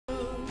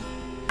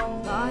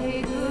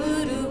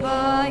Vaheguru,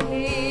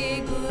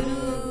 Vaheguru,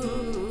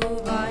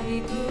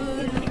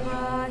 Vaheguru,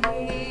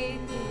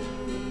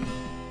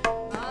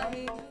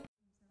 Vaheguru.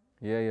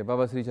 Yeah,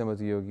 Baba Sri Chand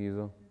was a yogi as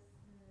well.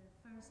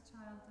 First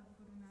child of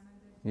Guru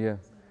Nanak. Yeah.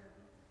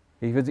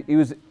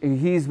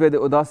 He's where the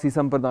Udasi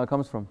Sampradaya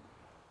comes from.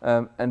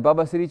 And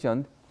Baba Sri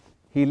Chand,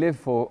 he lived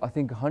for, I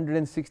think,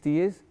 160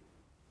 years.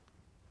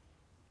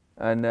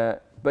 And,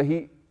 but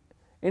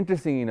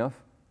interesting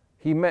enough,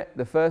 he met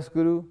the first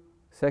Guru,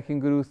 second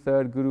Guru,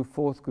 third Guru,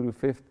 fourth Guru,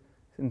 fifth,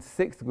 and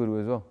sixth Guru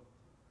as well.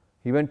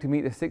 He went to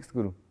meet the sixth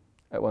Guru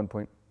at one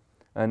point.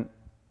 And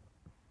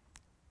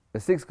the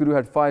sixth Guru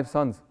had 5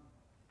 sons.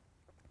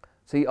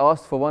 So he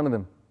asked for one of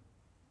them.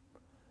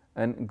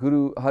 And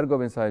Guru Har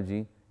Gobind Sahib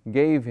Ji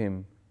gave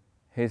him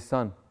his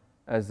son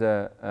as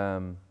a,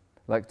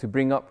 like to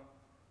bring up,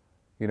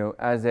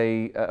 as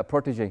a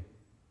protege.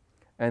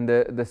 And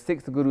the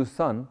sixth Guru's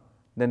son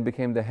then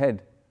became the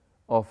head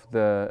of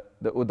the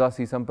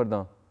Udasi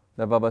Sampradaya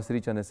that Baba Sri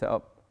Chand had set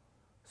up.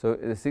 So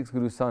the sixth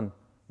Guru's son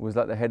was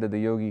like the head of the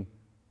yogi.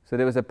 So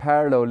there was a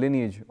parallel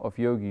lineage of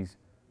yogis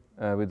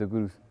with the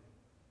Gurus.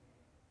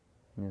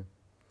 Yeah.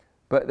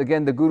 But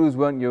again, the Gurus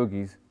weren't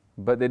yogis,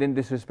 but they didn't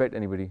disrespect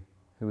anybody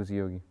who was a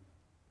yogi.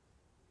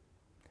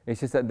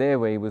 It's just that their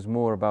way was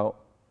more about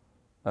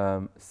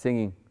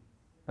singing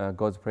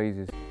God's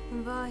praises.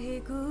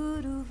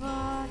 Vaheguru,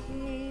 Vaheguru.